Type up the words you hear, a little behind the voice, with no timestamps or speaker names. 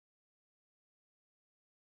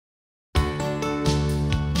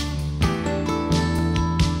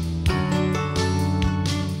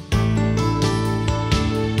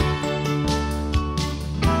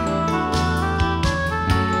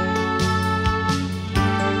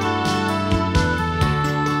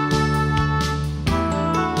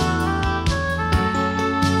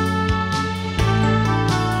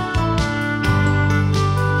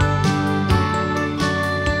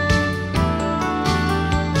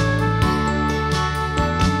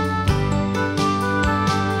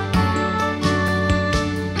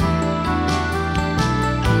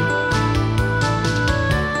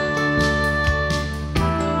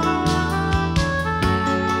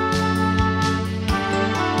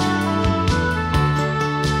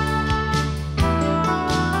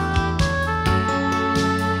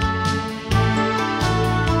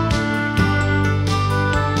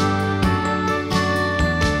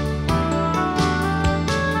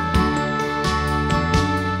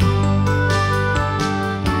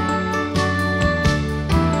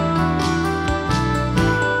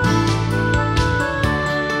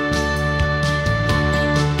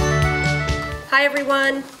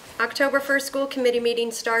October 1st school committee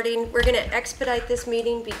meeting starting. We're going to expedite this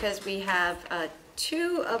meeting because we have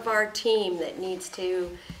two of our team that needs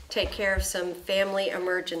to take care of some family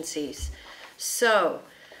emergencies. So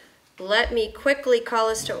let me quickly call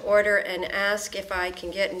us to order and ask if I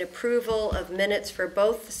can get an approval of minutes for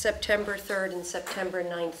both the September 3rd and September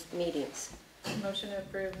 9th meetings. Motion to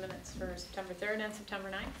approve minutes for September 3rd and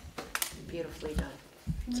September 9th. Beautifully done.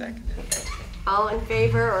 Second. All in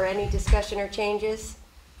favor or any discussion or changes?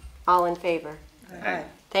 All in favor? Aye.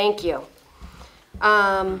 Thank you.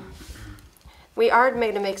 We are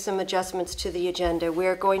going to make some adjustments to the agenda.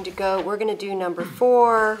 We're going to do number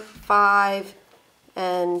 4, 5,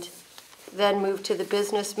 and then move to the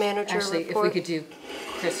business manager report. Actually, if we could do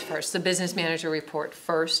Chris first, the business manager report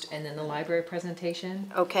first, and then the library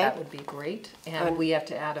presentation. Okay. That would be great. And we have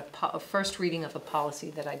to add a first reading of a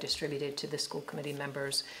policy that I distributed to the school committee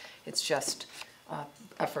members. It's just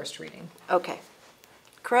a first reading. Okay.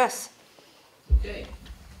 Chris. Okay.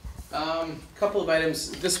 Couple of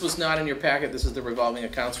items. This was not in your packet. This is the revolving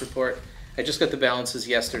accounts report. I just got the balances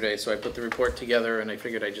yesterday, so I put the report together and I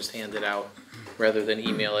figured I'd just hand it out rather than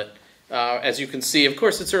email it. As you can see, of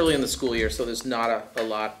course, it's early in the school year, so there's not a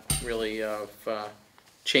lot really of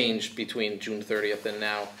change between June 30th and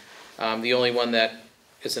now. The only one that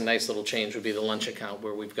is a nice little change would be the lunch account,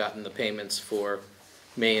 where we've gotten the payments for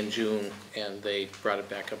May and June, and they brought it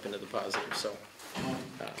back up into the positive. So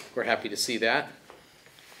we're happy to see that.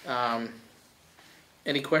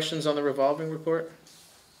 Any questions on the revolving report?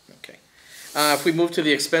 Okay. If we move to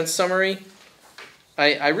the expense summary,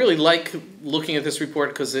 I really like looking at this report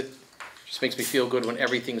because it just makes me feel good when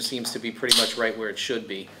everything seems to be pretty much right where it should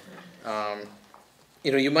be.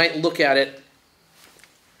 You know, you might look at it,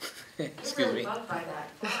 excuse me,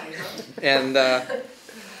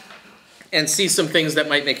 and see some things that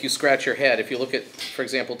might make you scratch your head. If you look at, for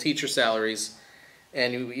example, teacher salaries,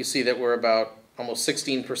 and you see that we're about almost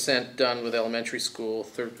 16% done with elementary school,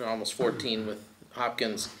 almost 14 with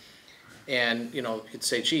Hopkins, and you know, you'd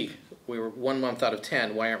say, gee, we were 1 month out of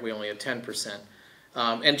 10. Why aren't we only at 10%?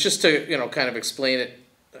 And just to kind of explain it,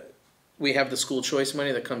 we have the school choice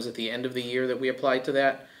money that comes at the end of the year that we apply to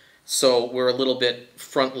that. So we're a little bit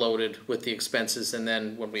front-loaded with the expenses, and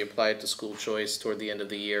then when we apply it to school choice toward the end of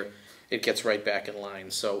the year, it gets right back in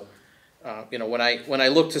line. So when I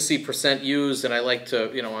look to see percent used, and I like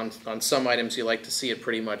to, on some items you like to see it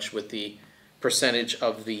pretty much with the percentage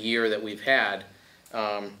of the year that we've had.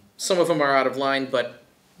 Some of them are out of line, but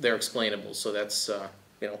they're explainable. So that's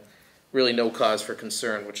really no cause for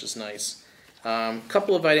concern, which is nice.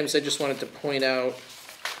 Couple of items I just wanted to point out.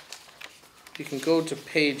 You can go to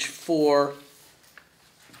page 4.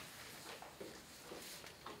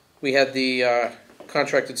 We had the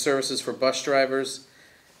contracted services for bus drivers.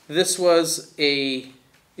 This was you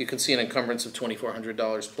can see an encumbrance of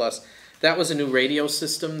 $2,400 plus. That was a new radio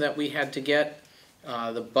system that we had to get.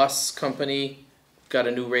 The bus company got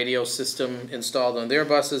a new radio system installed on their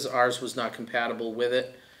buses. Ours was not compatible with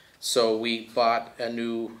it. So we bought a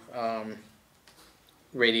new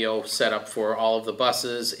radio setup for all of the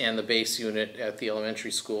buses and the base unit at the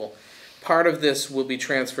elementary school. Part of this will be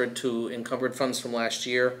transferred to encumbered funds from last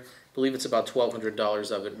year. I believe it's about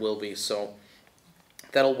 $1,200 of it will be. So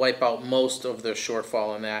that'll wipe out most of the shortfall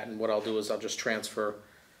on that. And what I'll do is I'll just transfer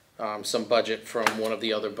some budget from one of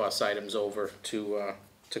the other bus items over to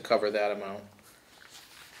cover that amount.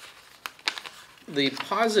 The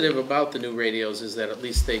positive about the new radios is that at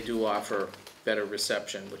least they do offer better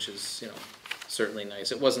reception, which is, certainly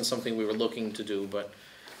nice. It wasn't something we were looking to do, but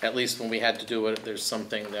at least when we had to do it, there's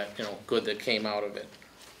something that, good that came out of it.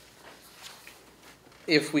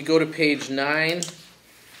 If we go to page 9,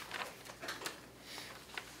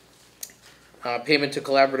 payment to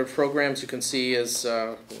collaborative programs, you can see is,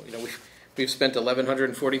 we've spent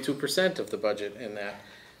 1,142% of the budget in that.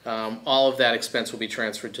 All of that expense will be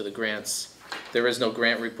transferred to the grants. There is no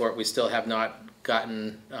grant report. We still have not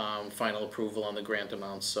gotten final approval on the grant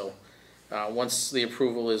amounts. So once the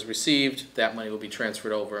approval is received, that money will be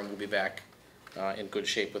transferred over and we'll be back in good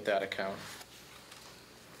shape with that account.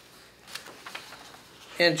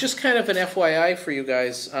 And just kind of an FYI for you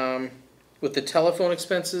guys, with the telephone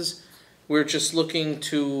expenses, we're just looking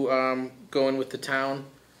to go in with the town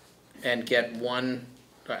and get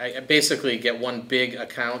basically get one big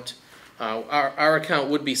account. Our account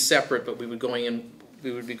would be separate, but we would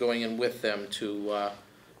be going in with them to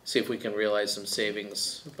see if we can realize some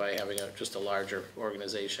savings by having just a larger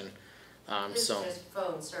organization. This is just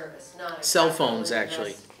phone service, not cell phones,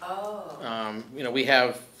 actually. Oh. We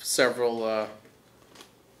have several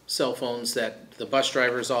cell phones that the bus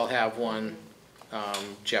drivers all have one.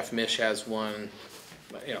 Jeff Mish has one.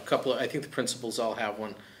 A couple of, I think the principals all have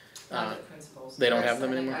one. None of the principals. They don't There's have them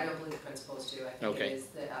something- anymore? I don't believe the principals do. I think Okay. it is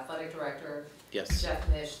the athletic director, Yes. Jeff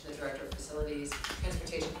Nish, the director of facilities,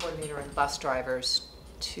 transportation coordinator, and bus drivers,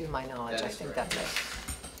 to my knowledge. That I is think correct. that's it.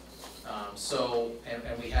 So, and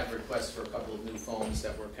we have requests for a couple of new phones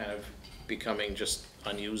that were kind of becoming just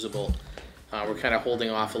unusable. We're kind of holding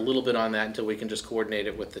off a little bit on that until we can just coordinate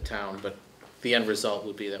it with the town, but the end result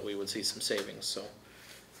would be that we would see some savings, so,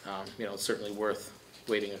 you know, it's certainly worth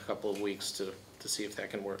waiting a couple of weeks to see if that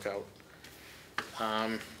can work out.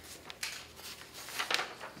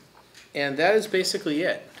 And that is basically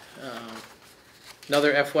it.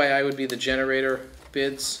 Another FYI would be the generator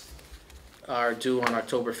bids are due on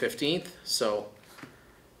October 15th, so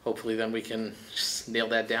hopefully then we can just nail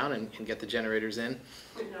that down and get the generators in.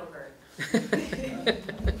 No hurry.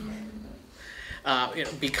 You know,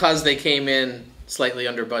 because they came in slightly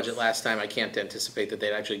under budget last time, I can't anticipate that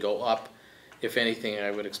they'd actually go up. If anything,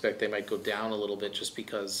 I would expect they might go down a little bit just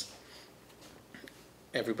because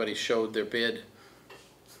everybody showed their bid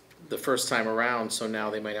the first time around, so now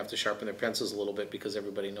they might have to sharpen their pencils a little bit because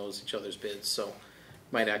everybody knows each other's bids, so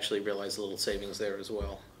might actually realize a little savings there as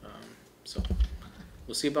well. So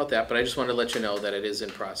we'll see about that, but I just wanted to let you know that it is in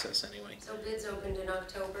process anyway. So bids opened in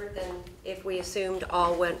October, then if we assumed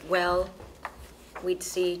all went well, we'd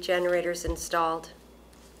see generators installed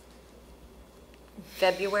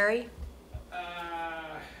February?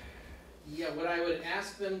 Yeah, what I would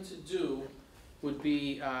ask them to do would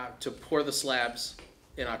be to pour the slabs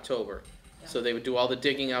in October. So they would do all the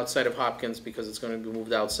digging outside of Hopkins because it's going to be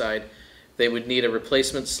moved outside. They would need a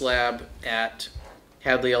replacement slab at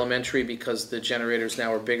Hadley Elementary because the generators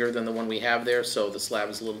now are bigger than the one we have there, so the slab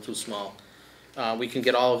is a little too small. We can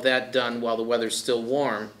get all of that done while the weather's still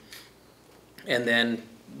warm, and then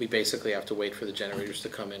we basically have to wait for the generators to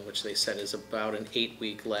come in, which they said is about an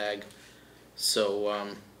 8-week lag.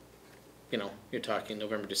 So, you know, you're talking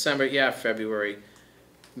November, December, yeah, February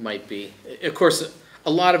might be. Of course, a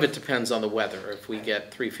lot of it depends on the weather. If we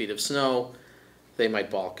get 3 feet of snow, they might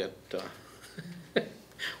balk at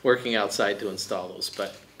working outside to install those,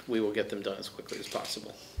 but we will get them done as quickly as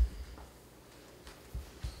possible.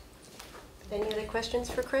 Any other questions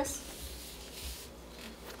for Chris?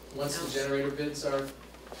 Once the generator bids are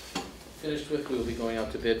finished with, we will be going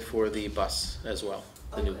out to bid for the bus as well,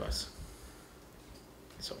 the new bus.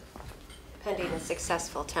 So. Pending a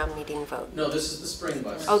successful town meeting vote. No, this is the spring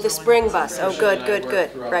bus. Oh, the spring bus. Oh, good, Tricia good, and I good.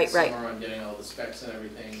 worked throughout Right, the right. summer on getting all the specs and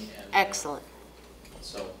everything, and Excellent.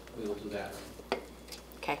 so we will do that.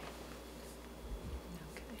 Okay.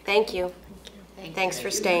 Thank you. Thanks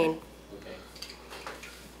for staying. Okay.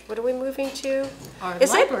 What are we moving to? Our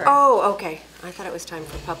Is it? library. Oh, okay. I thought it was time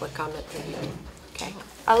for public comment. Okay.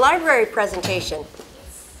 A library presentation.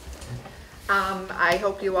 I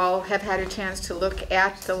hope you all have had a chance to look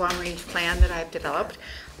at the long-range plan that I've developed.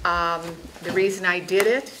 The reason I did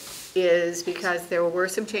it is because there were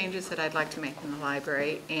some changes that I'd like to make in the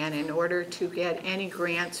library, and in order to get any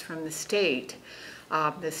grants from the state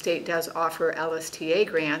does offer LSTA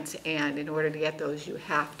grants, and in order to get those, you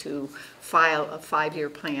have to file a 5-year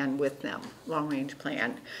plan with them, long-range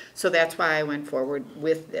plan. So that's why I went forward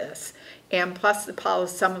with this. And plus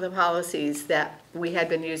some of the policies that we had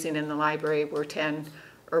been using in the library were 10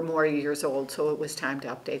 or more years old, so it was time to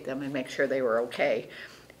update them and make sure they were okay.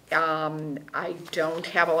 I don't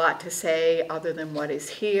have a lot to say other than what is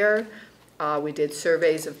here. We did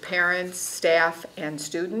surveys of parents, staff, and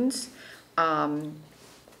students. On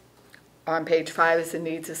page 5 is the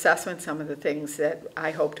needs assessment, some of the things that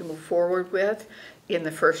I hope to move forward with in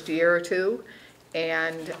the first year or two.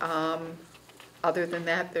 And other than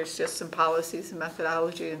that, there's just some policies and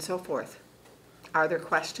methodology and so forth. Are there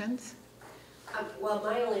questions? Well,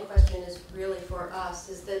 my only question is really for us,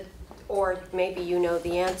 is that, or maybe you know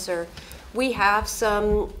the answer, we have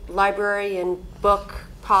some library and book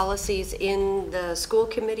policies in the school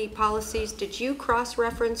committee policies. Did you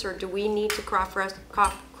cross-reference, or do we need to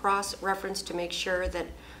cross-reference to make sure that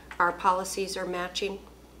our policies are matching?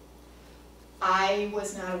 I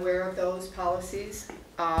was not aware of those policies,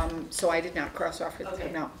 so I did not cross-reference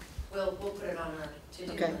them, no. We'll put it on our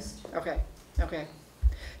to-do Okay, list. okay.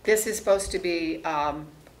 This is supposed to be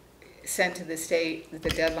sent to the state. The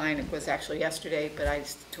deadline was actually yesterday, but I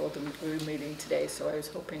told them we were meeting today, so I was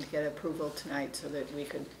hoping to get approval tonight so that we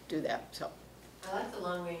could do that, so. I like the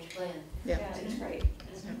long-range plan. Yeah. That's right.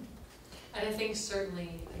 And I think certainly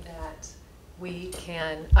that we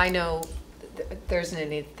can, I know there isn't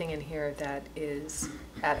anything in here that is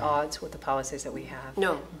at odds with the policies that we have.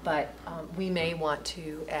 No. But we may want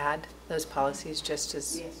to add those policies just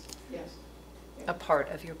as Yes. a part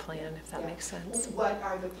of your plan, if that Yeah. makes sense. What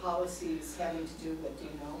are the policies having to do with, do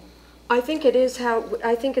you know? I think it is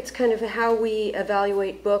I think it's kind of how we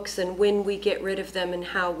evaluate books and when we get rid of them and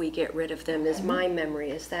how we get rid of them is my memory.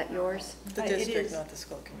 Is that yours? The district, not the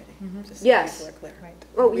school committee. Just so Yes. people are clear. Right.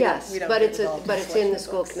 Oh, We don't- yes, we don't but get it's involved but in it's in the selection of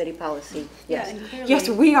school books. committee policy, Yeah, yes. and clearly- Yes,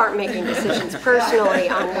 we aren't making decisions personally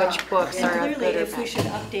on which books And are clearly, good or if we bad. should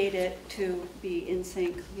update it to be in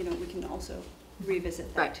sync, you know, we can also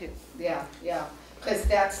revisit that Right. too. Yeah, yeah, because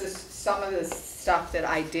that's some of the stuff that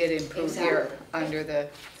I did improve here Exactly. under the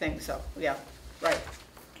thing, so, yeah, right.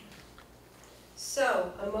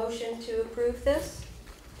 So, a motion to approve this?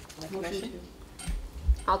 Motion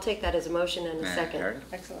I'll take that as a motion and a second. to.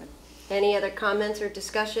 Excellent. Any other comments or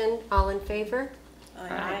discussion? All in favor?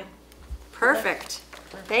 Aye. Perfect.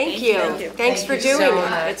 Thank you. Thank you. Thanks for Thank you doing so it.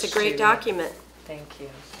 much, It's a great Judy. document. Thank you.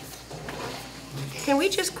 Can we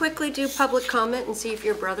just quickly do public comment and see if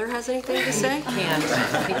your brother has anything to say?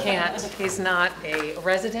 He can't. He's not a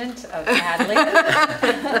resident of Hadley.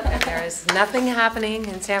 And there is nothing happening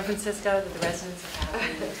in San Francisco that the residents of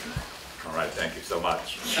Hadley. All right, thank you so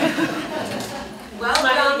much.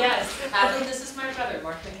 Welcome. Yes, Hadley, this is my brother,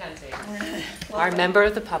 Mark McKenzie. Our member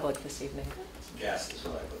of the public this evening. Yes, is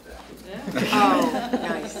what I put down. Oh,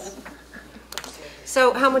 nice.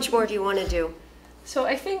 So how much more do you want to do? So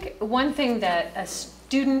I think one thing that a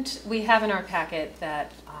student, we have in our packet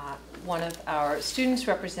that one of our students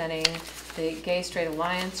representing the Gay Straight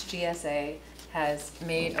Alliance, GSA, has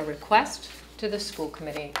made a request to the school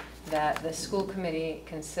committee that the school committee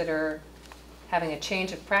consider having a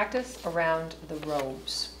change of practice around the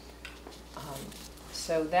robes.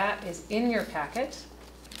 So that is in your packet,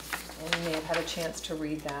 and you may have had a chance to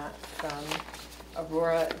read that from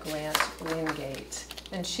Aurora Grant Wingate.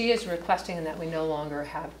 And she is requesting that we no longer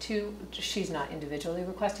have two, she's not individually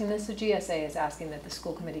requesting this, the GSA is asking that the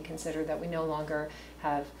school committee consider that we no longer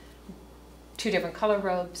have two different color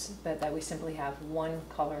robes, but that we simply have one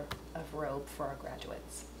color of robe for our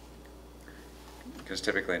graduates. Because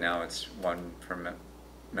typically now it's one for men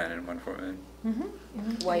and one for women.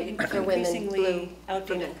 White for women, blue Increasingly for men.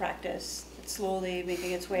 outdated practice, it's slowly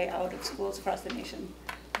making its way out of schools across the nation.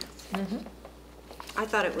 I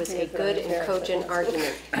thought it was a good and cogent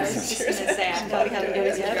argument. I was just gonna say, I thought it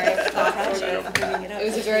was a very thoughtful. It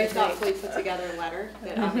was a very thoughtfully put together letter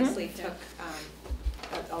that obviously took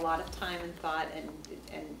a lot of time and thought and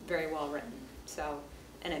very well written, so,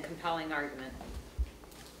 and a compelling argument.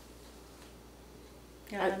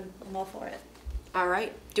 Yeah, I'm all for it. All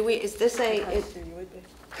right. Is this You would be.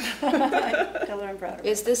 Color and brown.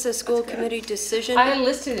 is this a school committee decision? I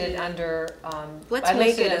listed it under, Let's I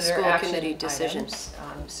make listed it a under school action committee decision. items.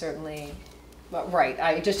 Certainly, well, right,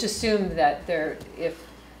 I just assumed that if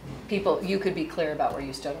people, you could be clear about where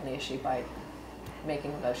you stood on the issue by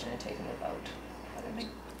making a motion and taking a vote.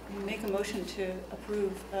 Make a motion to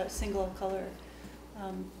approve a single color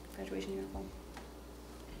graduation uniform.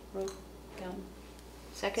 Robe, gown.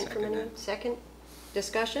 Second from Second, anyone? yeah. Second?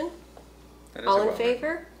 Discussion? That is All a in well-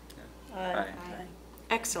 favor? Aye.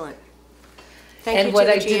 Excellent. Thank you And to what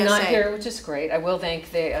the I did not GSA. hear, which is great, I will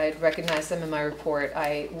thank, I recognize them in my report.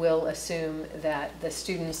 I will assume that the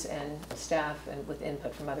students and staff and with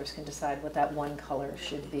input from others can decide what that one color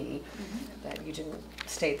should be. That you didn't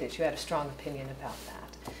state that you had a strong opinion about that.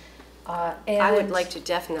 I would And- like to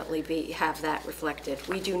definitely have that reflected.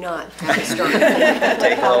 We do not have a strong opinion.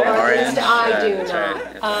 Take a little Or more at in. least I Yeah, do that's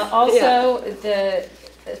right. not. Also, the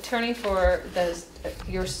attorney for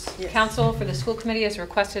your counsel for the school committee has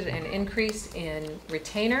requested an increase in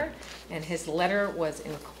retainer, and his letter was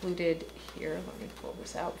included here. Let me pull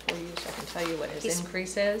this out for you so I can tell you what his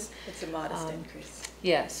increase is. It's a modest increase.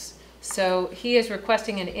 Yes, so he is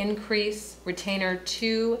requesting an increase retainer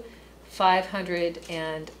to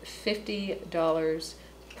 $550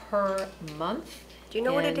 per month. Do you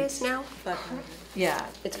know what it And- is now? 500. Yeah,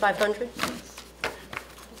 It's 500?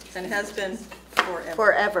 And it has been forever.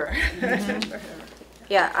 Forever.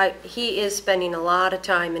 Yeah, he is spending a lot of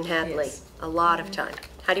time in Hadley, Yes. a lot of time.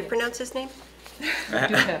 How do you pronounce his name?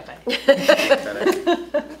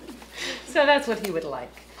 So that's what he would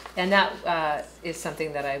like. And that is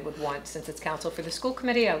something that I would want, since it's counsel for the school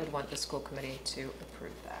committee, I would want the school committee to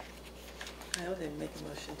approve that. I would make a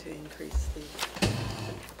motion to increase the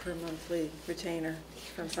per monthly retainer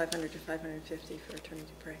from 500 to 550 for Attorney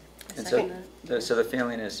Dupre. And Second. so the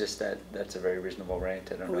feeling is just that that's a very reasonable rate.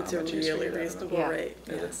 I don't Oh, know it's how a much he's really figured out. reasonable Yeah. rate.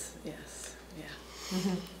 Is it? Yes, yeah.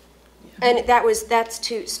 And that's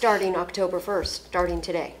starting October 1st, starting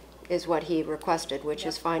today, is what he requested, which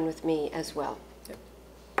is fine with me as well. Yep.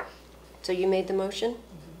 So you made the motion?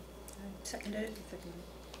 Seconded it.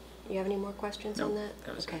 You have any more questions on Nope, that?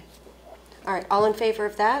 that was Okay. All right, all in favor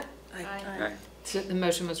of that? Aye. Aye. So the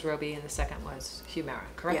motion was Roby and the second was Humira,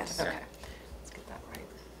 correct? Yes. Okay, let's get that right.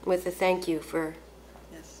 With a thank you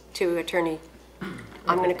Yes. to Attorney,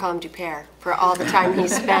 I'm going to call him Dupere, for all the time he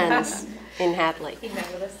spends in Hadley. He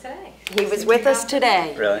met with us today. He was with us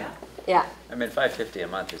today. Really? Yeah, I mean, $5.50 a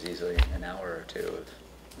month is easily an hour or two of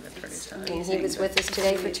an attorney's time. and he was with us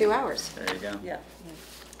today for 2 hours. There you go. Yeah.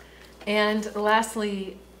 And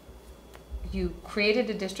lastly, you created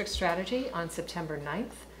a district strategy on September 9th.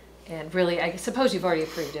 And really, I suppose you've already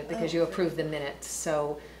approved it because you approved the minutes.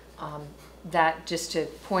 So that, just to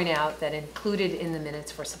point out that included in the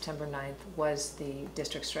minutes for September 9th was the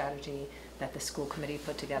district strategy that the school committee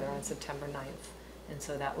put together on September 9th. And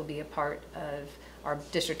so that will be a part of our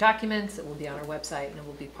district documents, it will be on our website, and it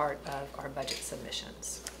will be part of our budget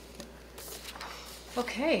submissions.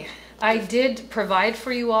 Okay, I did provide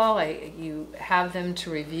for you all, you have them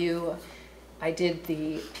to review. I did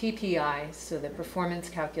the PPI, so the performance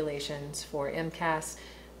calculations for MCAS.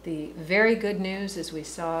 The very good news is we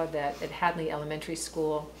saw that at Hadley Elementary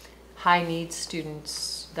School, high needs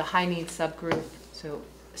students, the high needs subgroup, so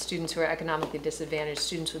students who are economically disadvantaged,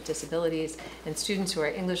 students with disabilities, and students who are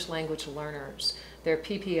English language learners, their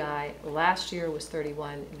PPI last year was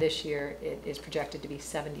 31. This year it is projected to be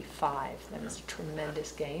 75. That is a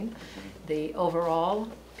tremendous gain. The overall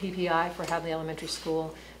PPI for Hadley Elementary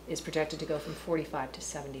School is projected to go from 45 to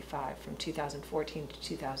 75 from 2014 to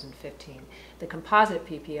 2015. The composite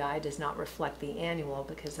PPI does not reflect the annual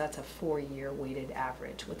because that's a 4-year weighted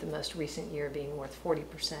average, with the most recent year being worth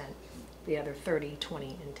 40%, the other 30,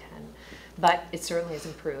 20, and 10. But it certainly has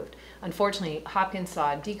improved. Unfortunately, Hopkins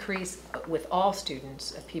saw a decrease with all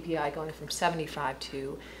students of PPI going from 75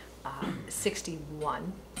 to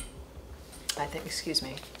 61. I think, excuse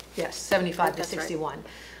me. Yes, 75 to 61.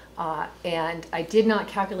 Right. And I did not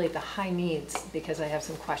calculate the high needs because I have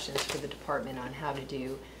some questions for the department on how to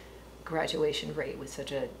do graduation rate with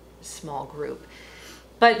such a small group.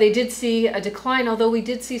 But they did see a decline, although we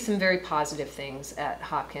did see some very positive things at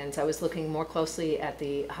Hopkins. I was looking more closely at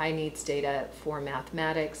the high needs data for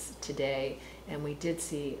mathematics today, and we did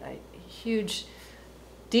see a huge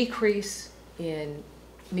decrease in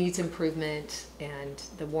needs improvement and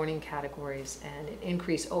the warning categories, and an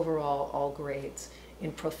increase overall all grades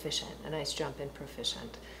in proficient, a nice jump in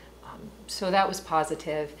proficient. So that was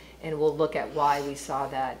positive, and we'll look at why we saw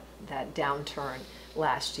that downturn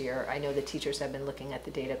last year. I know the teachers have been looking at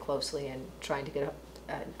the data closely and trying to get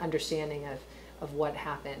an understanding of what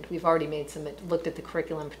happened. We've already looked at the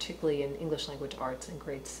curriculum, particularly in English language arts in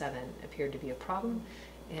grade 7, appeared to be a problem.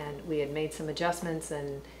 And we had made some adjustments,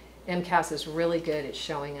 and MCAS is really good at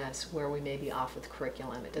showing us where we may be off with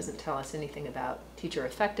curriculum. It doesn't tell us anything about teacher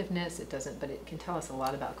effectiveness, but it can tell us a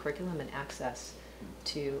lot about curriculum and access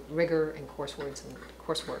to rigor and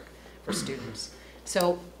coursework for students.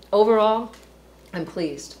 So overall, I'm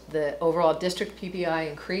pleased. The overall district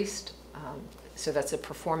PPI increased, so that's a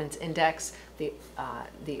performance index.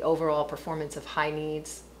 The overall performance of high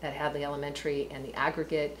needs at Hadley Elementary and the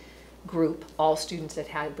aggregate group, all students at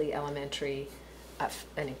Hadley Elementary,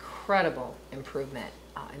 an incredible improvement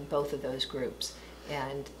in both of those groups,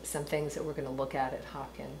 and some things that we're going to look at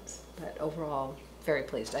Hopkins. But overall, very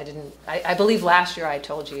pleased. I believe last year I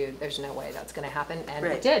told you there's no way that's going to happen, and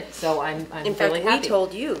Right. it did. So I'm In really fact, happy. we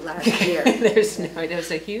told you last year.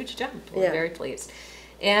 There's a huge jump. We're Yeah. very pleased.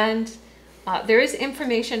 And there is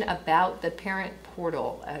information about the parent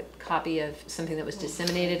portal, a copy of something that was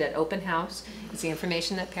disseminated at Open House. It's the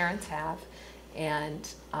information that parents have. And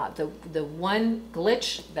the one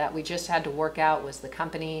glitch that we just had to work out was the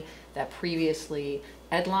company that previously,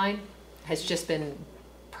 Edline, has just been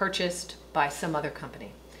purchased by some other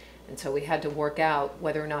company. And so we had to work out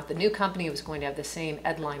whether or not the new company was going to have the same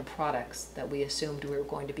Edline products that we assumed we were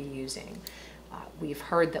going to be using. We've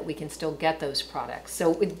heard that we can still get those products.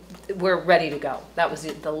 So we're ready to go. That was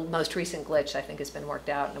the most recent glitch, I think, has been worked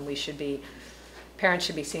out, and parents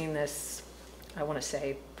should be seeing this, I want to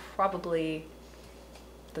say, probably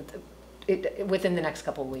within the next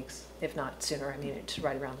couple of weeks, if not sooner. I mean, it's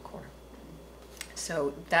right around the corner.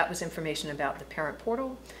 So that was information about the parent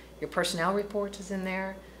portal. Your personnel report is in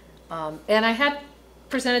there. And I had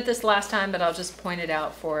presented this last time, but I'll just point it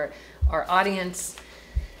out for our audience.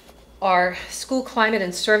 Our school climate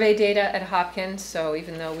and survey data at Hopkins. So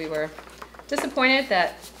even though we were disappointed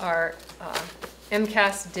that our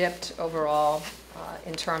MCAS dipped overall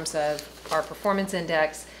in terms of our performance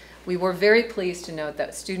index, we were very pleased to note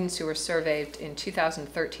that students who were surveyed in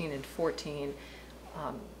 2013 and 14,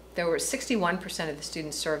 there were 61% of the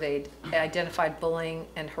students surveyed identified bullying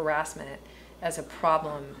and harassment, as a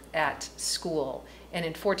problem at school. And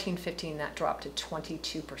in 14-15, that dropped to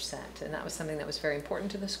 22%. And that was something that was very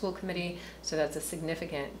important to the school committee. So that's a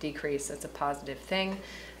significant decrease. That's a positive thing.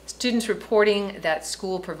 Students reporting that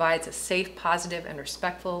school provides a safe, positive, and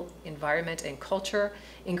respectful environment and culture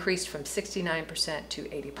increased from 69% to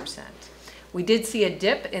 80%. We did see a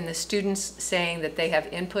dip in the students saying that they have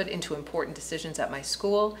input into important decisions at my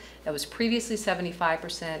school. That was previously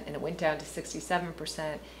 75%, and it went down to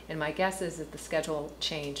 67%. And my guess is that the schedule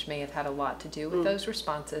change may have had a lot to do with those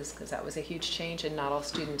responses, because that was a huge change, and not all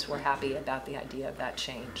students were happy about the idea of that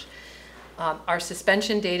change. Our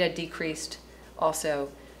suspension data decreased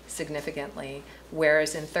also significantly,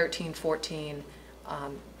 whereas in 13-14,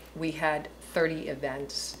 we had 30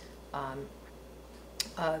 events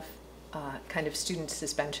of kind of student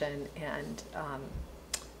suspension and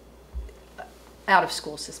out of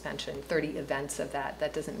school suspension, 30 events of that.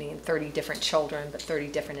 That doesn't mean 30 different children, but 30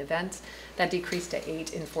 different events. That decreased to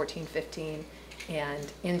 8 in 14-15,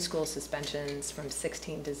 and in-school suspensions from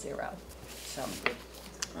 16 to 0. So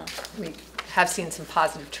we have seen some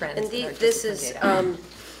positive trends. And in our this discipline is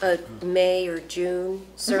data. a May or June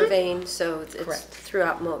surveying, so it's Correct.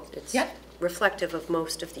 throughout it's Yep. reflective of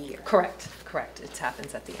most of the year. Correct. It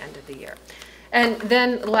happens at the end of the year. And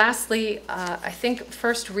then lastly, I think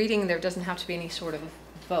first reading, there doesn't have to be any sort of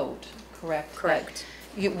vote, correct? Correct.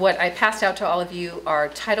 What I passed out to all of you are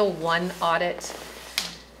Title I audit.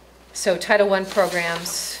 So Title I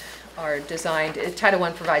programs are designed, Title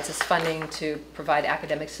I provides us funding to provide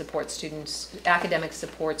academic supports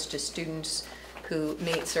to students who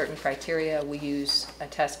meet certain criteria. We use a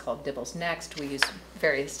test called Dibbles Next. We use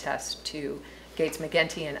various tests to Gates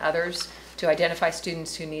McGinty and others to identify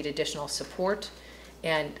students who need additional support.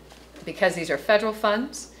 And because these are federal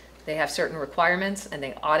funds, they have certain requirements, and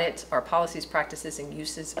they audit our policies, practices, and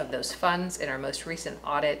uses of those funds. In our most recent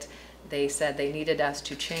audit, they said they needed us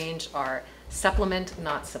to change our supplement,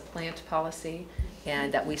 not supplant policy,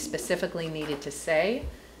 and that we specifically needed to say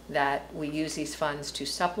that we use these funds to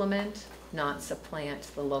supplement, not supplant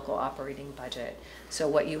the local operating budget. So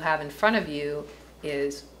what you have in front of you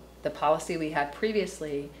is the policy we had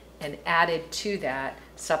previously, and added to that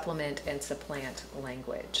supplement and supplant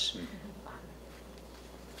language.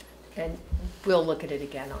 And we'll look at it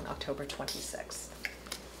again on October 26th.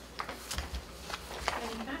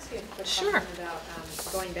 And can I ask you a quick Sure. question about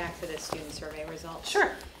going back to the student survey results?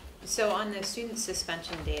 Sure. So on the student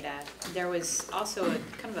suspension data, there was also a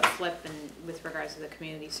kind of a flip with regards to the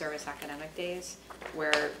community service academic days,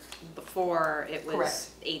 where before it was Correct.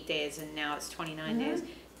 8 days and now it's 29 days.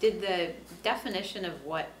 Did the definition of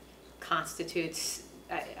what constitutes,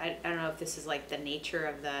 I don't know if this is like the nature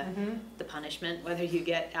of the punishment, whether you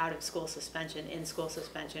get out of school suspension, in school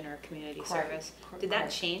suspension, or community service, did that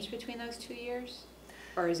Correct. change between those 2 years?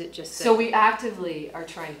 Or is it just So we actively are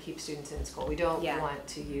trying to keep students in school. We don't Yeah. want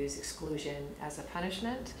to use exclusion as a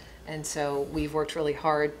punishment. And so we've worked really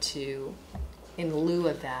hard to, in lieu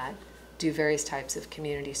of that, do various types of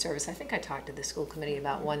community service. I think I talked to the school committee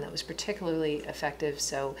about one that was particularly effective.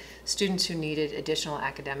 So students who needed additional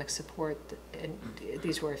academic support, and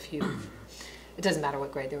these were a few, it doesn't matter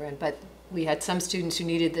what grade they were in, but we had some students who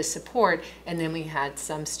needed this support, and then we had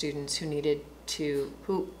some students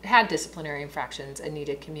who had disciplinary infractions and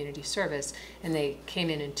needed community service, and they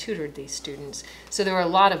came in and tutored these students. So there were a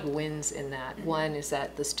lot of wins in that. One is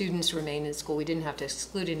that the students remained in school. We didn't have to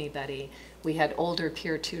exclude anybody. We had older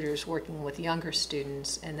peer tutors working with younger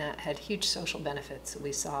students, and that had huge social benefits that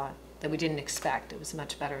we saw that we didn't expect. It was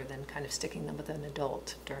much better than kind of sticking them with an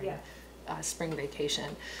adult during spring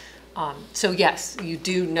vacation. So yes, you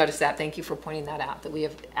do notice that. Thank you for pointing that out, that we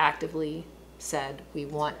have actively said we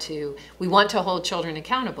want to hold children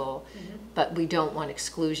accountable, but we don't want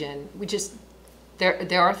exclusion. We just, there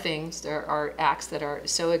are acts that are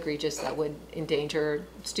so egregious that would endanger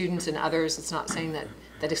students and others. It's not saying that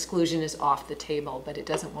exclusion is off the table, but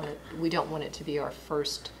we don't want it to be our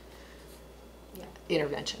first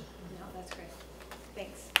intervention. No, that's great.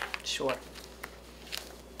 Thanks. Sure.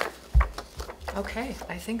 Okay,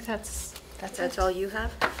 I think that's That's all you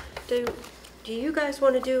have? Do you guys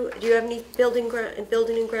want to do you have any building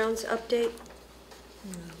and grounds update?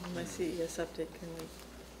 My CES update, can we?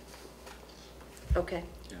 Okay.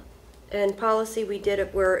 Yeah. And policy, we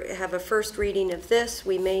have a first reading of this.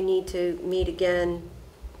 We may need to meet again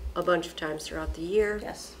a bunch of times throughout the year.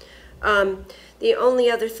 Yes. The only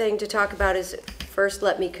other thing to talk about is, first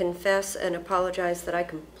let me confess and apologize that I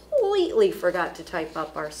completely forgot to type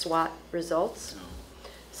up our SWOT results.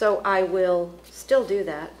 So I will still do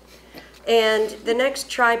that. And the next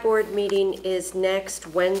tri-board meeting is next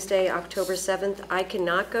Wednesday, October 7th. I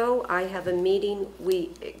cannot go. I have a meeting.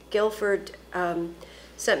 Guilford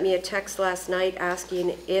sent me a text last night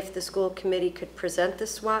asking if the school committee could present the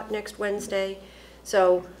SWAT next Wednesday.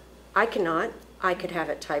 So I cannot. I could have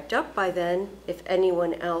it typed up by then. If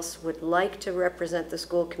anyone else would like to represent the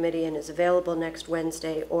school committee and is available next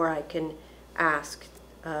Wednesday, or I can ask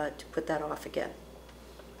to put that off again.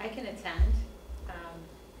 I can attend.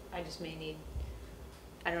 I just may need,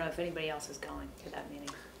 I don't know if anybody else is going to that meeting.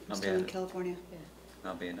 I'm still in California.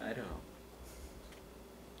 I'll be in Idaho.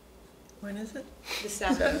 When is it? The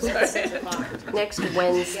 7th at 6 o'clock. Next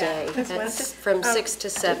Wednesday. Next That's Wednesday? from 6 to We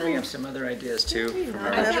 7. have some other ideas too from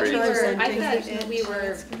I thought elementary. we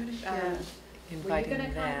were, Inviting gonna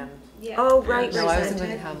come? them. yeah. Oh, right, No, I wasn't right.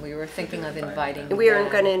 going to come. We were thinking of inviting We were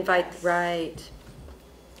them. going to invite, right,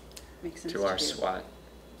 Makes sense To our do. SWAT.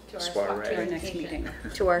 To our soiree. To our next presentation. meeting.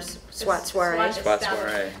 to our SWAT soiree. SWAT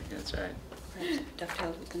soiree, that's right. Perhaps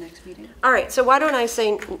dovetailed with the next meeting. All right, so why don't I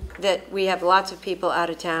say that we have lots of people out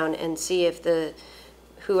of town and see if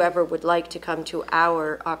whoever would like to come to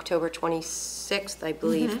our October 26th, I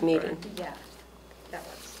believe, meeting. Yeah, that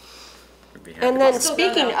works. We'd be happy And to- then Still go,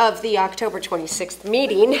 speaking though. of the October 26th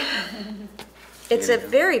meeting, it's a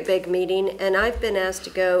very big meeting, and I've been asked to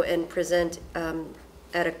go and present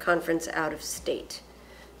at a conference out of state.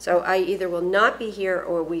 So I either will not be here,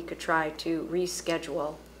 or we could try to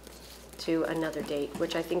reschedule to another date,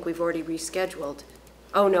 which I think we've already rescheduled.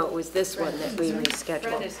 Oh, no, it was this one that we Fred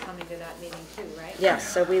rescheduled. is coming to that meeting too, right?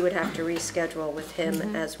 Yes, so we would have to reschedule with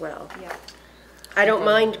him as well. Yeah. I don't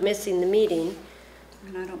mind missing the meeting.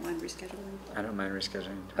 And I don't mind rescheduling. I don't mind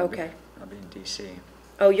rescheduling. Okay. I'll be in DC,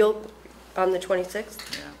 Oh, you'll, on the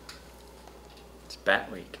 26th? yeah. It's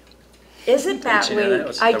Bat Week. Is it Bat Didn't you know that? It Week?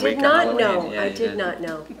 was I the did week of not Halloween. know. Yeah, I you did didn't. not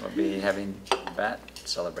know. We'll be having bat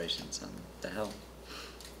celebrations on the hill.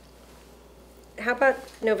 How about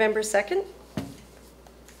November 2nd?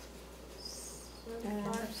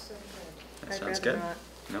 That sounds good.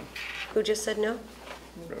 No? Who just said no?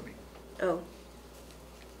 Roby. Oh.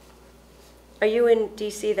 Are you in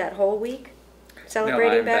DC that whole week?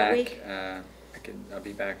 Celebrating No, I'm Bat back, Week? I'll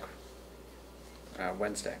be back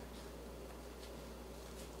Wednesday.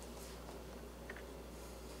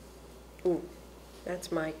 Ooh,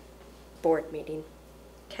 that's my board meeting.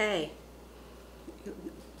 Okay.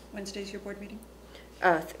 Wednesday's your board meeting?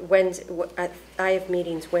 I have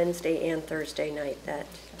meetings Wednesday and Thursday night that,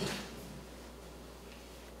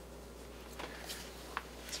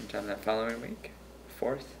 Sometime that following week,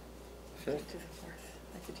 4th, 5th? Do the 4th.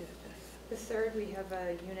 I could do the 5th. The 3rd, we have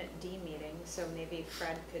a Unit D meeting, so maybe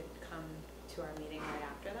Fred could come to our meeting right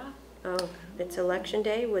after that. oh, it's election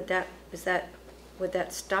day? Would that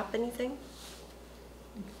stop anything?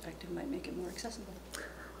 In fact, it might make it more accessible.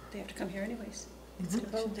 They have to come here anyways. It's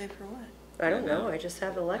election day for what? I don't know, I just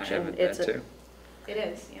have I election. have It's that a- too. It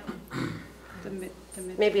is, yeah. The mid.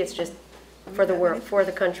 Maybe it's just for the world, for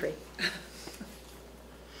the country. I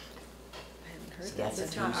haven't heard So that. that's a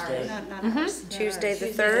It's not ours. Tuesday. Not Mhm. ours. Tuesday the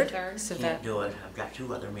Tuesday 3rd? the 3rd. So Can't that, do it. I've got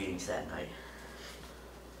 2 other meetings that night.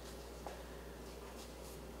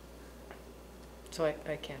 so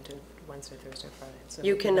I can't do Wednesday, Thursday, Friday. So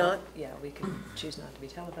You we could not- cannot? Yeah, we could choose not to be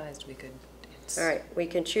televised. We could. All right, we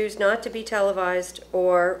can choose not to be televised,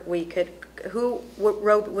 or we could,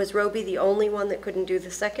 was Roby the only one that couldn't do the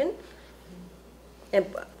 2nd?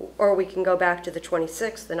 Or we can go back to the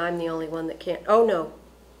 26th, and I'm the only one that can't, oh, no,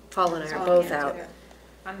 Paul and I are Paul both can't out. do it.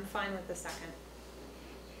 I'm fine with the 2nd.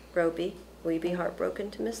 Roby, will you be heartbroken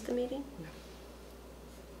to miss the meeting?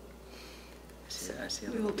 I see a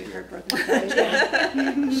We little will be tear. heartbroken.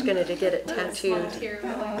 I'm just gonna get it tattooed.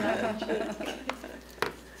 Volunteer.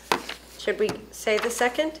 Should we say the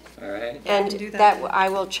 2nd? All right. Yeah, I And can do that. that, I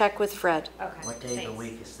will check with Fred. Okay, What day of the thanks.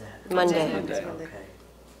 week is that? Monday. Monday. Okay.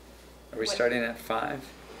 Are we starting at 5?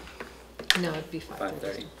 No, it'd be 5:30.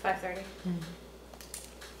 5:30? 5:30?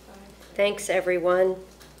 Thanks, everyone.